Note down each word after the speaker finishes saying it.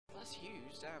just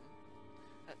used, damn.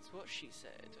 That's what she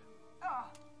said. Ah,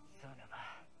 son of a...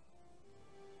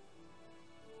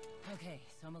 Okay,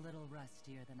 so I'm a little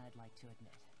rustier than I'd like to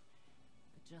admit.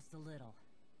 But just a little.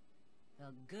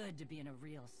 Felt good to be in a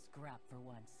real scrap for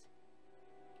once.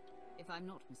 If I'm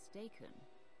not mistaken,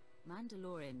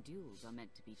 Mandalorian duels are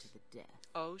meant to be to the death.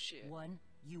 Oh shit. 1,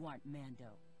 you aren't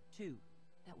Mando. 2,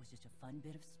 that was just a fun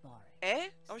bit of sparring. Eh?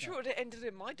 I'm So, sure it ended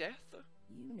in my death.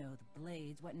 you know the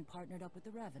Blades went and partnered up with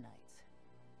the Revenites.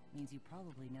 Means you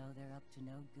probably know they're up to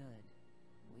no good.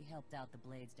 We helped out the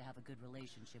Blades to have a good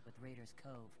relationship with Raiders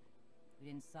Cove. We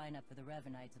didn't sign up for the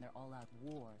Revenites in their all-out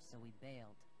war, so we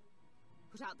bailed.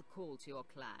 Put out the call to your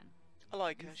clan. I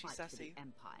like You her, she's fight for sassy. the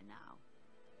Empire now.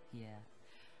 Yeah.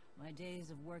 My days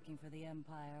of working for the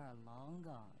Empire are long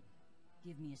gone.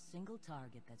 Give me a single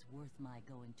target that's worth my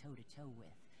going toe-to-toe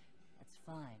with. That's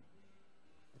fine.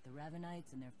 But the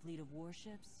Revenites and their fleet of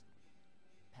warships?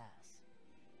 Pass.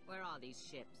 Where are these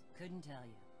ships? Couldn't tell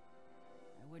you.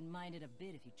 I wouldn't mind it a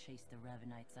bit if you chased the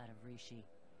Revenites out of Rishi.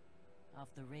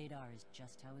 Off the radar is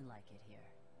just how we like it here.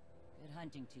 Good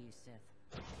hunting to you,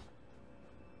 Sith.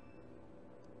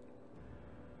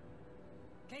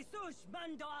 Jesus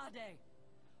Mandade!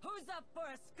 Who's up for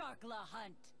a Skarkla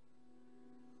hunt?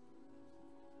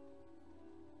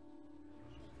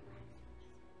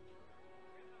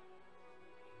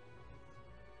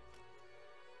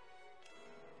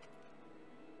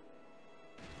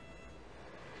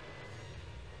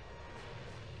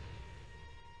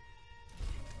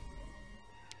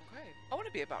 Okay. I want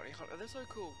to be a bounty hunter, they're so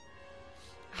cool.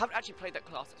 I haven't actually played that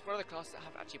class, it's one of the classes I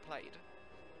haven't actually played.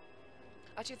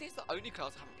 Actually, I think it's the only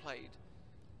class I haven't played.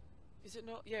 Is it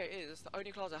not? Yeah, it is. It's the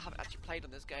only class I haven't actually played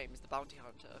on this game is the bounty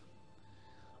hunter.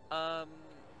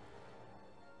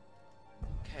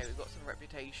 Okay, we've got some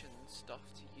reputation stuff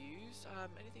to use.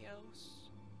 Anything else?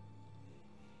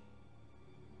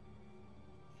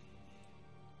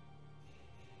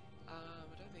 I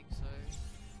don't think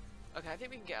so. Okay, I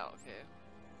think we can get out of here.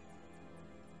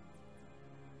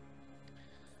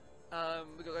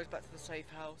 We gotta go back to the safe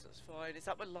house, that's fine. Is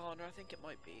that with Lana? I think it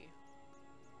might be.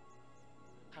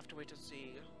 Have to wait and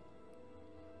see.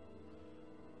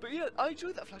 But yeah, I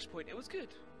enjoyed that flashpoint, it was good.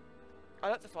 I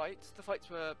liked the fights. The fights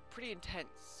were pretty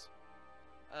intense.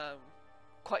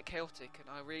 Quite chaotic, and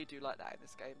I really do like that in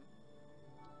this game.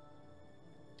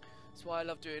 That's why I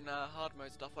love doing hard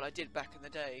mode stuff. Well, I did back in the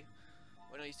day,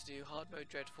 when I used to do hard mode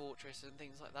Dread Fortress and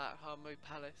things like that, hard mode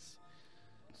Palace.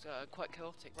 It's quite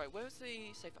chaotic. Right, where's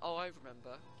the safe? Oh, I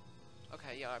remember.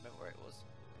 Okay, yeah, I remember where it was.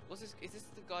 Was this? Is this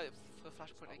the guy for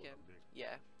flashpoint again?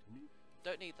 Yeah.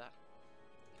 Don't need that.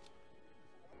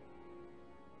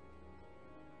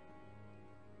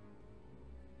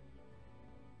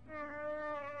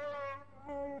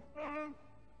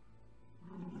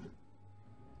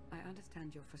 I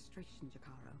understand your frustration,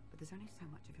 Jakaro, but there's only so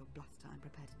much of your bluster I'm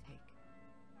prepared to take.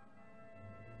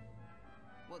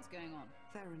 What's going on?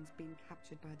 Theron's been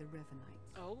captured by the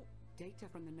Revenites. Oh. Data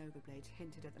from the Nova Blades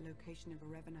hinted at the location of a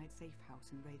Revenite safe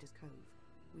house in Raiders Cove.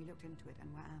 We looked into it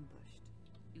and were ambushed.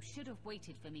 You should have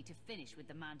waited for me to finish with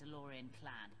the Mandalorian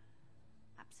clan.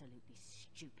 Absolutely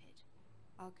stupid.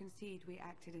 I'll concede we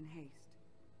acted in haste.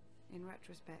 In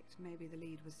retrospect, maybe the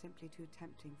lead was simply too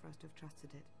tempting for us to have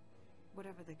trusted it.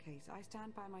 Whatever the case, I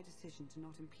stand by my decision to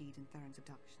not impede in Theron's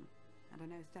abduction. And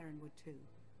I know Theron would too.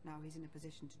 Now he's in a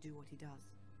position to do what he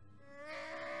does.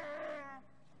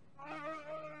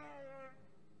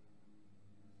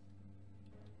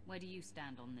 Where do you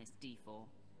stand on this, D4?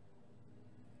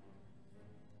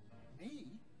 Me?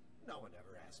 No one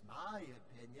ever asked my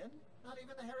opinion. Not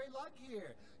even the Harry Lug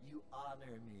here. You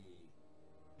honor me.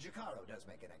 Jakaro does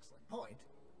make an excellent point,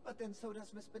 but then so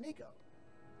does Miss Beniko.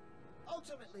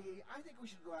 Ultimately, I think we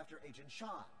should go after Agent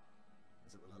Shaw,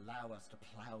 as it will allow us to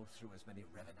plow through as many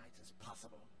Revenites as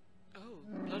possible. Oh,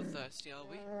 bloodthirsty, are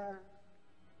we?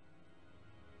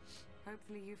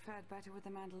 Hopefully you fared better with the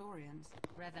Mandalorians.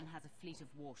 Revan has a fleet of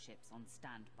warships on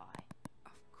standby.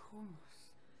 Of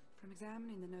course. From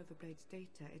examining the Nova Blades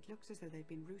data, it looks as though they've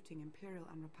been routing Imperial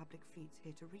and Republic fleets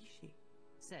here to Rishi.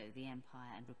 So the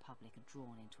Empire and Republic are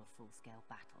drawn into a full-scale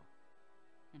battle.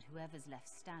 And whoever's left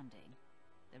standing,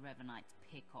 the Revenites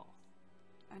pick off.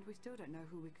 And we still don't know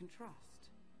who we can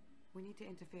trust. We need to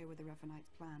interfere with the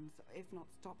Revenites' plans, if not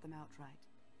stop them outright.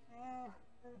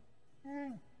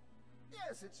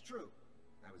 Yes, it's true.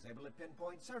 I was able to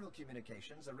pinpoint several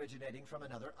communications originating from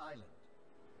another island.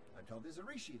 I'm told there's a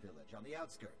Rishi village on the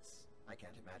outskirts. I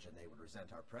can't imagine they would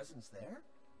resent our presence there.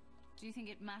 Do you think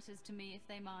it matters to me if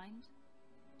they mind?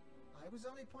 I was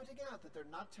only pointing out that they're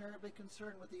not terribly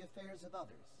concerned with the affairs of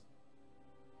others.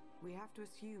 We have to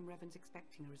assume Revan's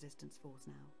expecting a resistance force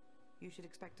now. You should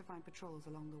expect to find patrols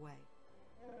along the way.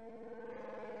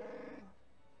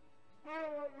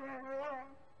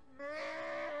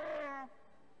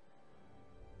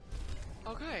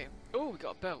 Okay. Oh, we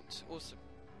got a belt. Awesome.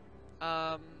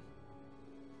 Oh,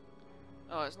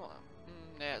 it's not.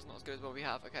 Yeah, it's not as good as what we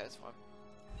have. Okay, that's fine.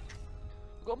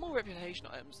 We've got more reputation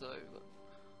items though.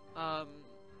 Oh,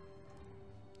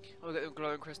 we got the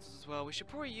glowing crystals as well. We should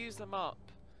probably use them up.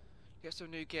 Get some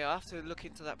new gear. I have to look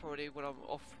into that probably when I'm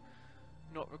off,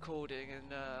 not recording,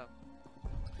 and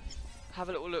have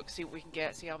a little look, see what we can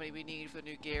get, see how many we need for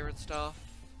new gear and stuff.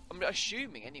 I'm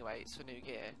assuming anyway it's for new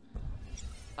gear.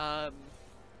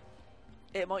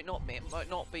 It might not be.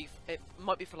 It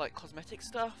might be for like cosmetic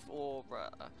stuff or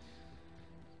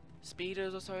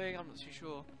speeders or something. I'm not too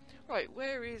sure. Right,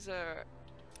 where is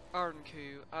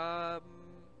Arnku?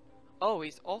 Oh,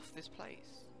 he's off this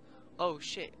place. Oh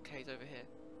shit. Okay, he's over here.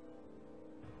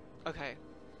 Okay,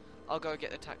 I'll go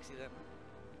get the taxi then.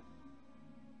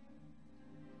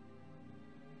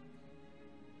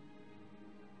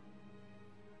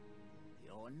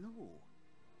 You're new.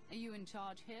 Are you in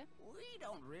charge here? We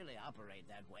don't really operate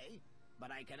that way,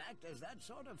 but I can act as that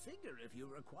sort of figure if you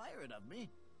require it of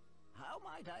me. How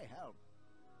might I help?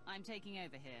 I'm taking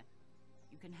over here.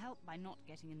 You can help by not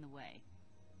getting in the way.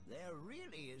 There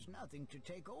really is nothing to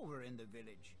take over in the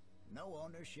village. No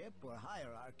ownership or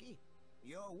hierarchy.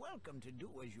 You're welcome to do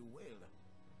as you will.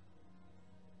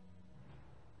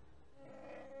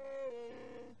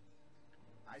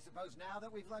 I suppose now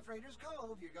that we've left Raiders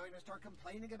Cove, you're going to start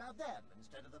complaining about them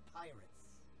instead of the pirates.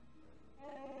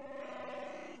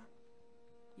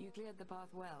 You cleared the path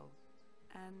well,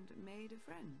 and made a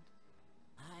friend.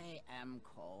 I am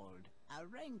called a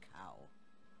Renkow.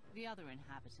 The other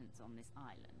inhabitants on this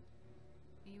island.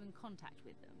 Are you in contact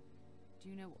with them? Do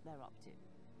you know what they're up to?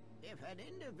 If an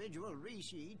individual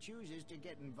Rishi chooses to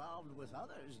get involved with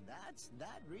others, that's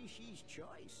that Rishi's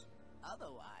choice.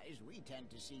 Otherwise, we tend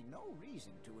to see no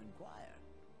reason to inquire.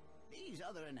 These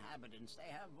other inhabitants,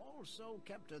 they have also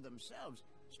kept to themselves.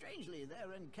 Strangely,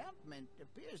 their encampment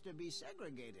appears to be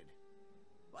segregated.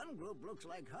 One group looks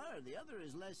like her, the other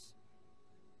is less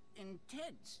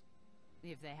intense.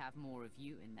 If they have more of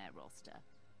you in their roster,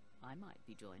 I might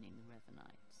be joining the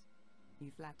Revenites.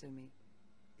 You flatter me.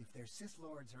 If their Sith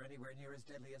Lords are anywhere near as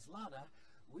deadly as Lana,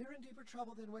 we're in deeper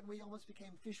trouble than when we almost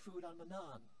became fish food on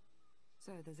Manan.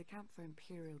 So there's a camp for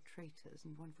Imperial traitors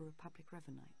and one for Republic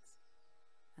Revenites.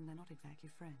 And they're not exactly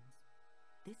friends.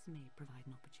 This may provide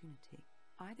an opportunity,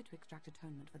 either to extract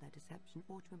atonement for their deception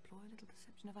or to employ a little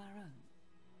deception of our own.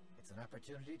 It's an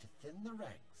opportunity to thin the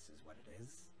ranks, is what it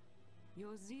is.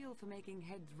 Your zeal for making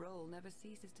heads roll never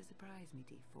ceases to surprise me,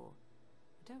 D4.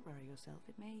 But don't worry yourself,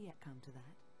 it may yet come to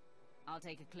that. I'll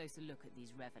take a closer look at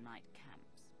these Revenite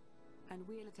camps. And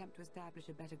we'll attempt to establish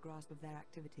a better grasp of their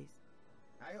activities.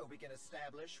 I hope we can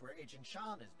establish where Agent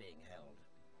Shan is being held.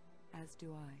 As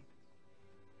do I.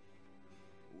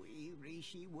 We,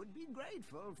 Rishi, would be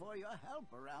grateful for your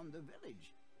help around the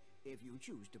village. If you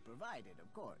choose to provide it,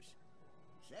 of course.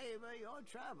 Savor your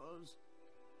travels.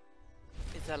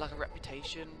 Is there like a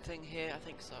reputation thing here? I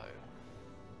think so.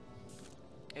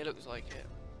 It looks like it.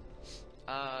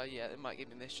 Yeah, it might give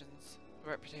me missions,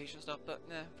 reputation stuff, but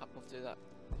nah, fuck off to do that.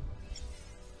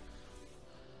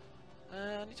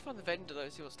 I need to find the vendor though,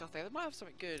 see what stuff they have. They might have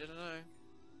something good, I don't know.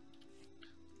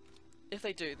 If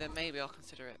they do, then maybe I'll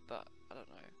consider it, but I don't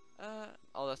know.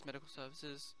 Oh, that's medical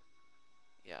services.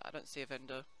 Yeah, I don't see a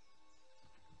vendor.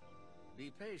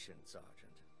 Be patient,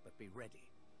 Sergeant, but be ready.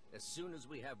 As soon as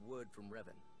we have word from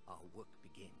Revan, our work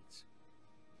begins.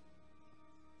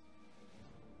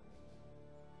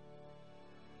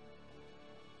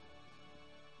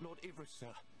 Lord Ivris,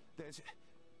 sir.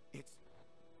 It's...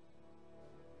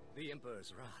 The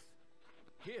Emperor's wrath.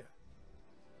 Here.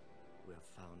 We're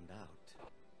found out.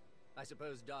 I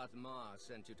suppose Darth Mar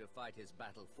sent you to fight his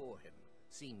battle for him.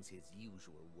 Seems his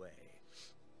usual way.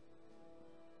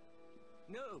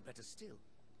 No, better still.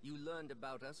 You learned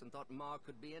about us and thought Mar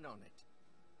could be in on it.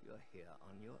 You're here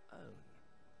on your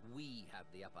own. We have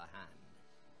the upper hand.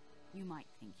 You might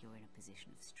think you're in a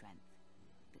position of strength,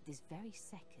 but this very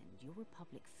second, your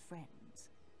Republic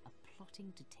friends are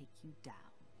plotting to take you down.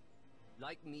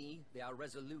 Like me, they are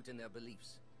resolute in their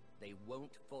beliefs. They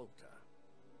won't falter.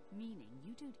 Meaning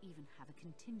you don't even have a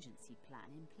contingency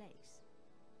plan in place.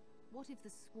 What if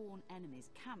the sworn enemies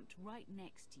camped right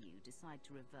next to you decide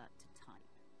to revert to type?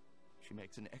 She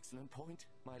makes an excellent point,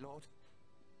 my lord.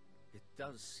 It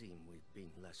does seem we've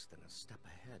been less than a step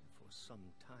ahead for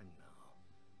some time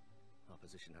now. Our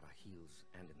position at our heels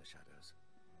and in the shadows.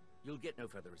 You'll get no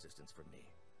further resistance from me.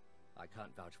 I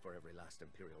can't vouch for every last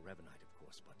Imperial Revenite, of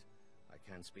course, but I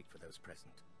can speak for those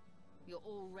present. You're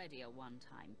already a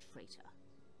one-time traitor.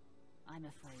 I'm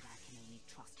afraid I can only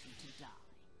trust you to die.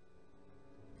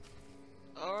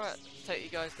 Alright, let's take you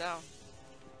guys down.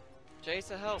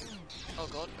 Jason, help! Oh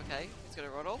god, okay, he's gonna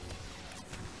run off.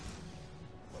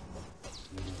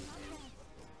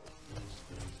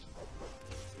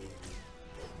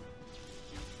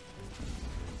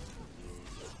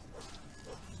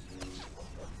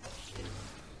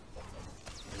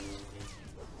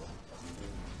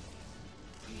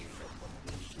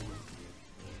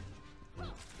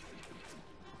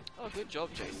 Oh, good job,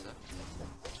 Jason.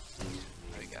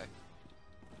 There we go.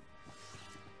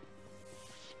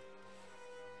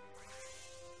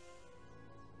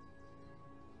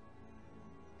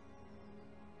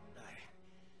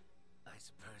 I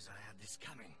suppose I had this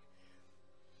coming.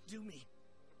 Do me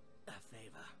a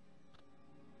favor,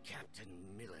 Captain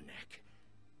Millerneck.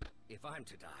 If I'm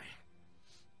to die,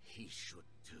 he should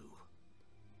too.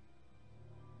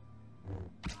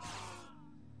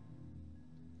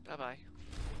 Bye-bye.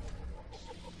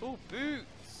 Oh,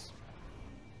 boots!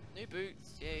 New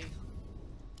boots, yay.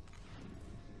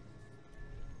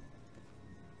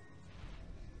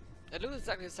 It looks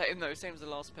exactly the same though, same as the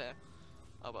last pair.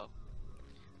 Oh well.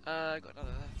 Got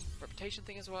another reputation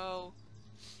thing as well.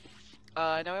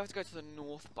 Now we have to go to the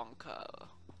north bunker.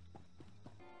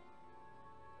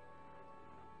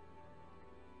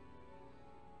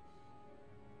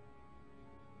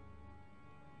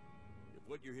 If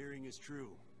what you're hearing is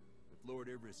true, if Lord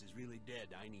Ivris is really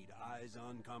dead, I need eyes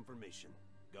on confirmation.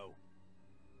 Go.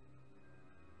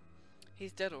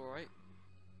 He's dead, alright.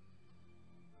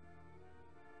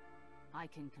 I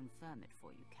can confirm it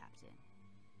for you, Captain.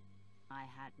 I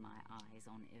had my eyes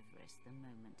on Ivris the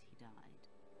moment he died.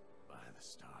 By the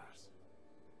stars.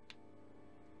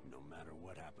 No matter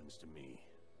what happens to me,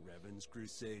 Revan's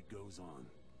crusade goes on.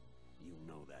 You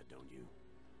know that, don't you?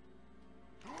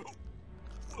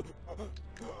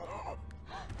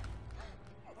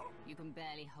 You can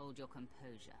barely hold your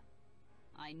composure.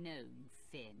 I know you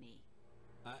fear me.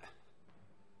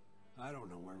 I don't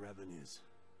know where Revan is.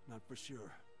 Not for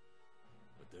sure.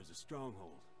 But there's a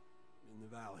stronghold in the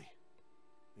valley.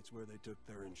 It's where they took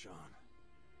Theron Shan.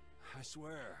 I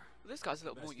swear. This guy's a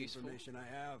little more best useful. Information I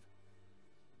have.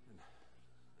 And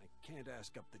I can't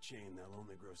ask up the chain. They'll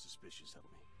only grow suspicious of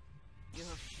me. You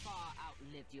have far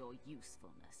outlived your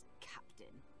usefulness,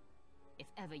 Captain. If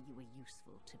ever you were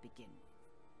useful to begin with.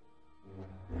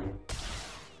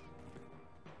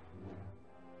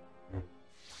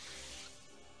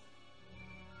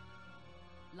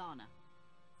 Lana,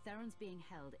 Theron's being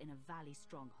held in a valley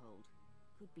stronghold.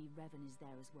 Could be Revan is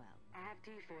there as well. I'll have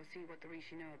D4 see what the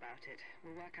Rishi know about it.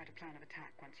 We'll work out a plan of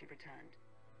attack once you've returned.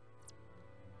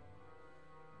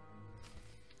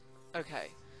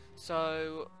 Okay,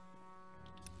 so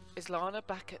is Lana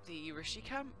back at the Rishi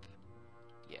camp?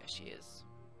 Yeah, she is.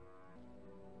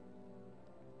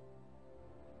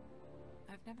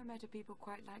 I've never met a people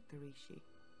quite like the Rishi.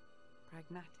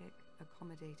 Pragmatic,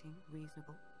 accommodating,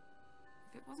 reasonable.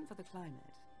 If it wasn't for the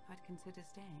climate, I'd consider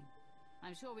staying.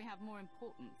 I'm sure we have more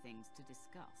important things to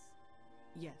discuss.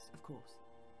 Yes, of course.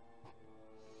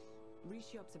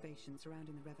 Rishi observations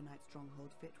surrounding the Revanite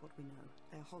stronghold fit what we know.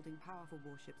 They're holding powerful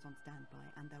warships on standby,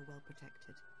 and they're well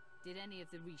protected. Did any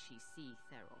of the Rishi see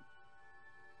Theron?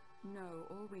 No,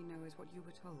 all we know is what you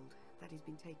were told, that he's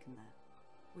been taken there.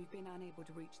 We've been unable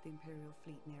to reach the Imperial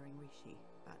fleet nearing Rishi,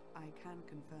 but I can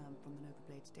confirm from the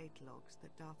Novablade's data logs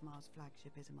that Darth Mar's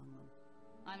flagship is among them.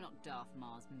 I'm not Darth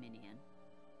Mar's minion.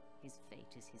 His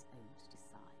fate is his own to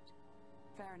decide.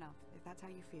 Fair enough, if that's how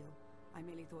you feel. I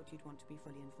merely thought you'd want to be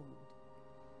fully informed.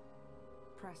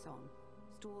 Press on.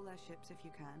 Stall their ships if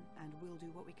you can, and we'll do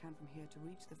what we can from here to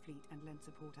reach the fleet and lend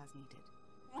support as needed.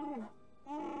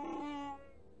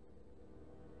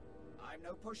 I'm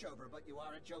no pushover, but you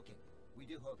aren't joking. We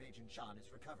do hope Agent Shan is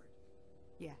recovered.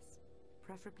 Yes,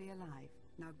 preferably alive.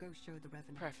 Now go show the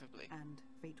Revan. Preferably. And,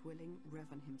 fate willing,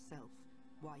 Revan himself,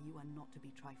 why you are not to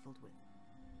be trifled with.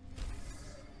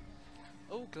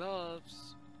 Oh,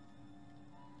 gloves.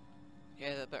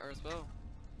 Yeah, they're better as well.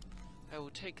 I will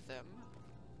take them.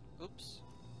 Oops.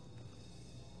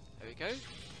 There we go.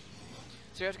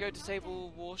 So you have to go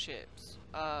disable warships.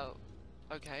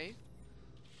 Okay.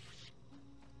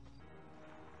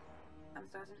 I'm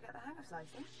starting to get the hang of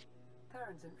slicing.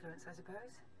 Theron's influence, I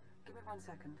suppose. Give me 1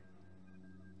 second.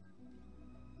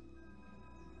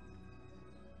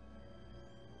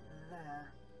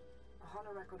 There. A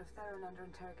hollow record of Theron under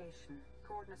interrogation.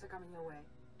 Coordinates are coming your way.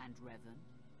 And Revan?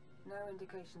 No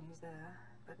indication he's there,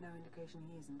 but no indication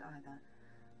he isn't either.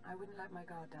 I wouldn't let my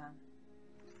guard down.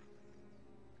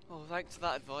 Oh, thanks for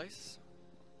that advice.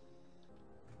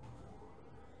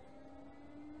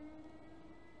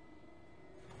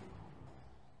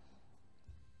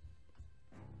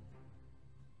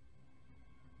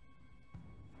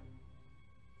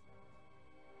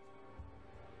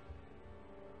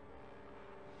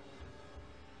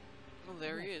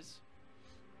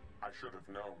 I should have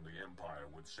known the Empire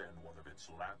would send one of its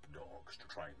lapdogs to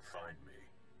try and find me.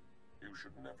 You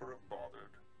should never have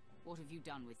bothered. What have you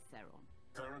done with Theron?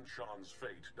 Theron Shan's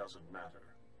fate doesn't matter.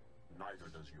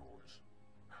 Neither does yours.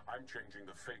 I'm changing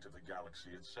the fate of the galaxy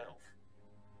itself.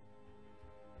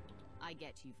 I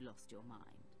get you've lost your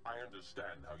mind. I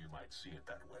understand how you might see it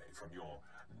that way from your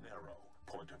narrow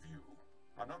point of view.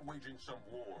 I'm not waging some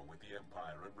war with the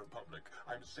Empire and Republic.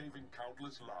 I'm saving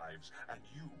countless lives, and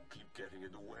you keep getting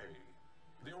in the way.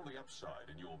 The only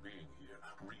upside in your being here,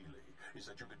 really, is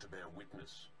that you get to bear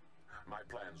witness. My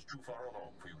plan's too far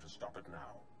along for you to stop it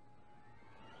now.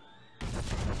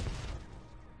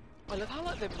 I love how,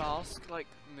 like, the mask, like,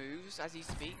 moves as he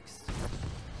speaks.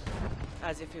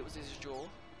 As if it was his jaw.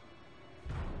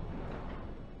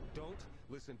 Don't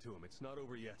listen to him. It's not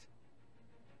over yet.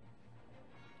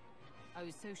 I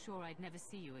was so sure I'd never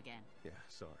see you again. Yeah,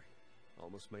 sorry.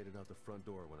 Almost made it out the front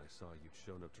door when I saw you'd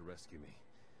shown up to rescue me.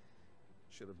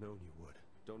 Should have known you would.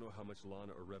 Don't know how much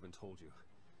Lana or Revan told you,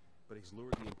 but he's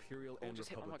lured the Imperial and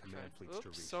Republic command fleets to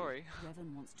Rishi. Sorry.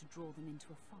 Revan wants to draw them into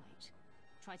a fight.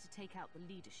 Try to take out the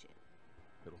leadership.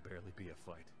 It'll barely be a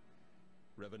fight.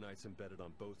 Revanites embedded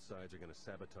on both sides are gonna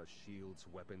sabotage shields,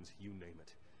 weapons, you name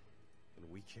it.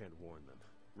 And we can't warn them.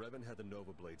 Revan had the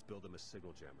Nova Blades build them a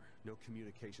signal jammer. No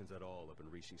communications at all up in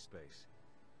Rishi space.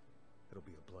 It'll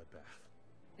be a bloodbath.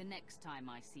 The next time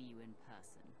I see you in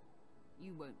person,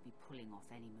 you won't be pulling off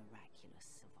any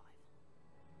miraculous survival.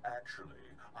 Actually,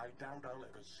 I doubt I'll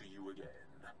ever see you again.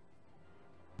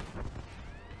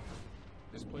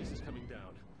 This place is coming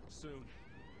down. Soon.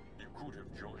 You could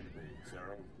have joined me,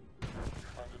 Theron.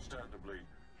 Understandably,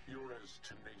 you're as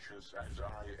tenacious as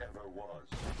I ever was.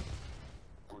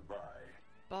 Goodbye.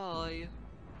 Bye.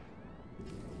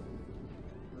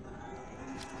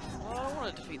 Oh, I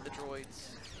want to defeat the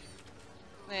droids.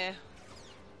 Nah.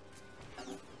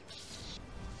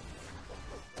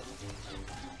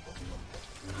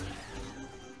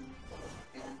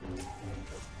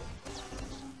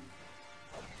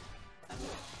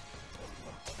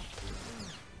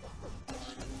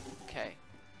 Okay.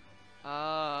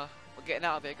 We're getting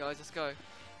out of here, guys. Let's go.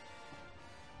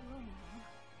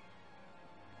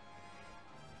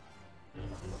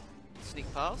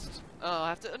 Sneak past. Oh, I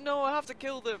have to. No, I have to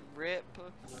kill them. Rip.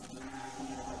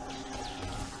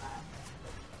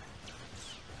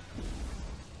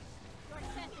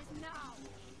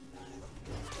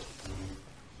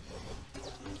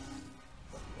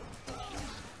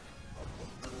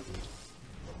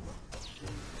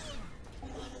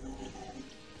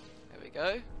 There we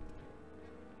go.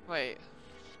 Wait.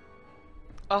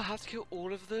 Oh, I have to kill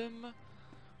all of them?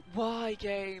 Why,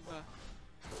 game?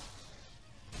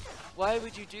 Why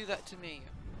would you do that to me?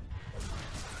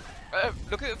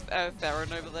 Look at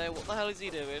Theron over there. What the hell is he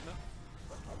doing?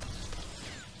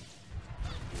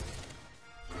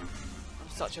 I'm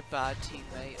such a bad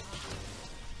teammate.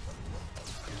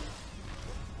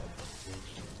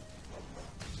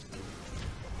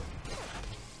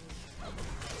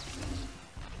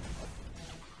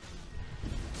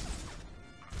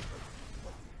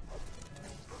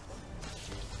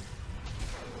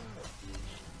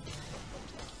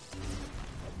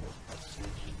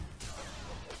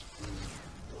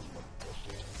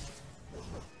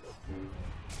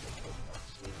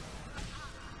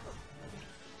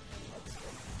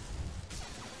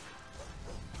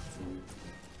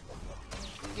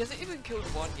 He hasn't even killed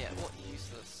one yet. What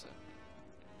useless.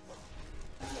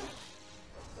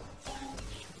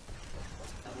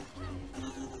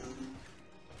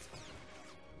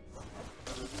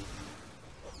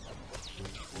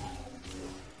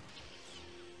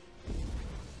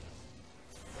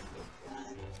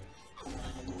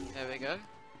 There we go.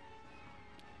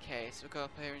 Okay, so we'll go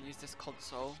up here and use this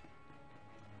console.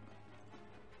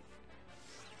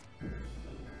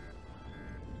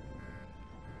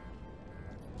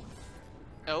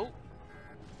 Oh.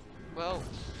 Well,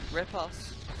 rip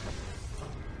us.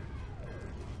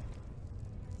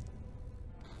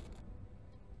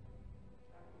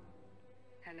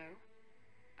 Hello?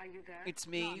 Are you there? It's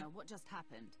me. Lana, what just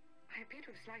happened? I appear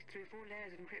to have sliced through 4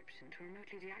 layers of encryption to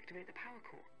remotely deactivate the power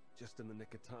core. Just in the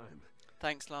nick of time.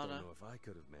 Thanks, Lana. Don't know if I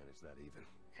could have managed that even.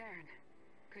 Theron,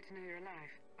 good to know you're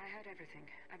alive. I heard everything.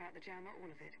 About the jammer,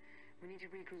 all of it. We need to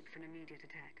regroup for an immediate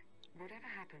attack. Whatever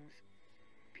happens,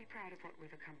 be proud of what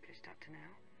we've accomplished up to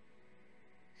now.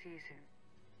 See you soon.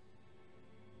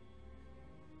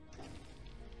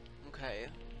 Okay.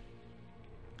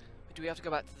 Do we have to go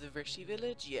back to the Rishi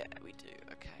village? Yeah, we do.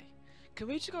 Okay. Can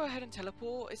we just go ahead and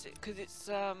teleport? Is it because it's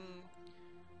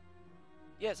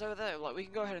yeah, it's over there. Like we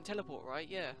can go ahead and teleport, right?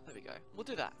 Yeah, there we go. We'll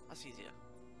do that. That's easier.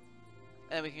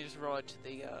 And then we can just ride to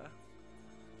the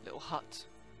little hut.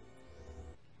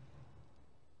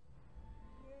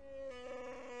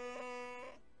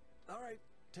 Alright,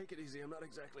 take it easy. I'm not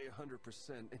exactly 100%,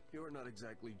 and you're not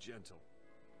exactly gentle.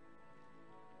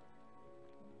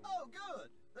 Oh, good!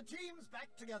 The team's back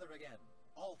together again.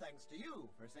 All thanks to you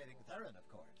for saving Theron, of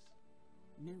course.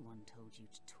 No one told you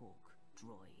to talk,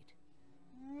 droid.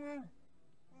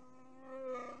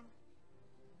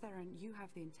 Theron, you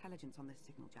have the intelligence on this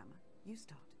signal jammer. You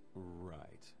start.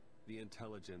 Right. The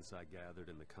intelligence I gathered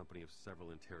in the company of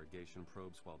several interrogation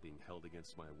probes while being held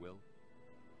against my will.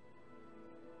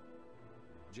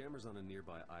 Jammer's on a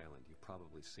nearby island. You've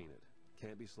probably seen it.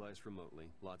 Can't be sliced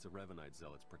remotely. Lots of Revanite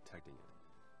zealots protecting it.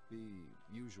 The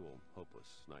usual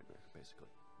hopeless nightmare, basically.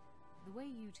 The way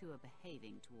you two are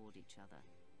behaving toward each other,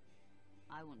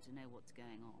 I want to know what's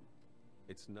going on.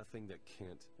 It's nothing that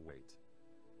can't wait.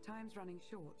 Time's running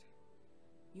short.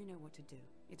 You know what to do.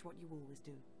 It's what you always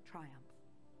do. Triumph.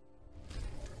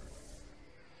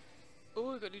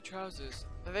 Oh, we got new trousers.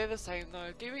 Are they the same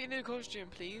though? Give me a new costume,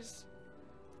 please.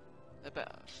 They're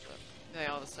better, but they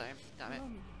are the same. Damn it.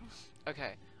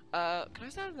 Okay. Can I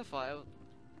stand in the fire?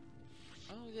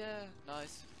 Oh yeah,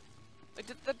 nice. Wait,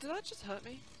 did that just hurt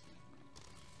me?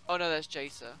 Oh no, there's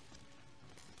Jacer.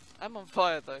 I'm on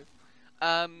fire though.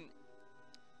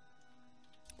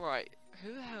 Right.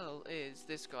 Who the hell is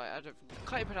this guy?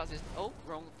 Can't even pronounce his. Oh,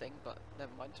 wrong thing, but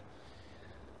never mind.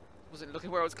 Wasn't looking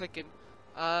where I was clicking.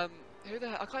 Who the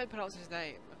hell? I can't even pronounce his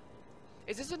name.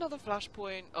 Is this another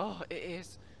flashpoint? Oh, it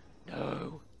is.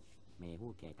 No.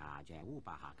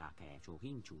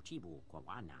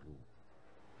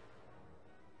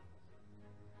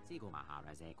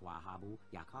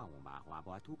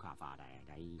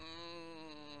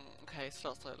 Okay,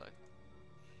 start solo.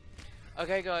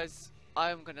 Okay, guys,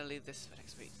 I'm gonna leave this for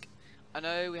next week. I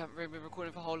know we haven't really been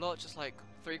recording for a whole lot, just like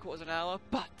 3/4 of an hour,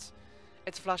 but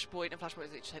it's a flashpoint, and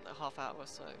flashpoints each take like half hour,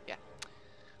 so yeah.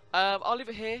 I'll leave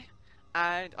it here,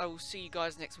 and I will see you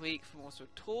guys next week for more sort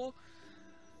of tour.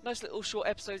 Nice little short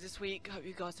episodes this week. Hope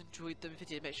you guys enjoyed them. If you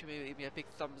did, make sure you leave me a big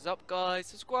thumbs up, guys.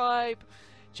 Subscribe,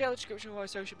 check out the description of my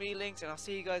social media links, and I'll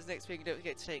see you guys next week. And don't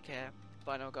forget to take care.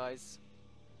 Bye now, guys.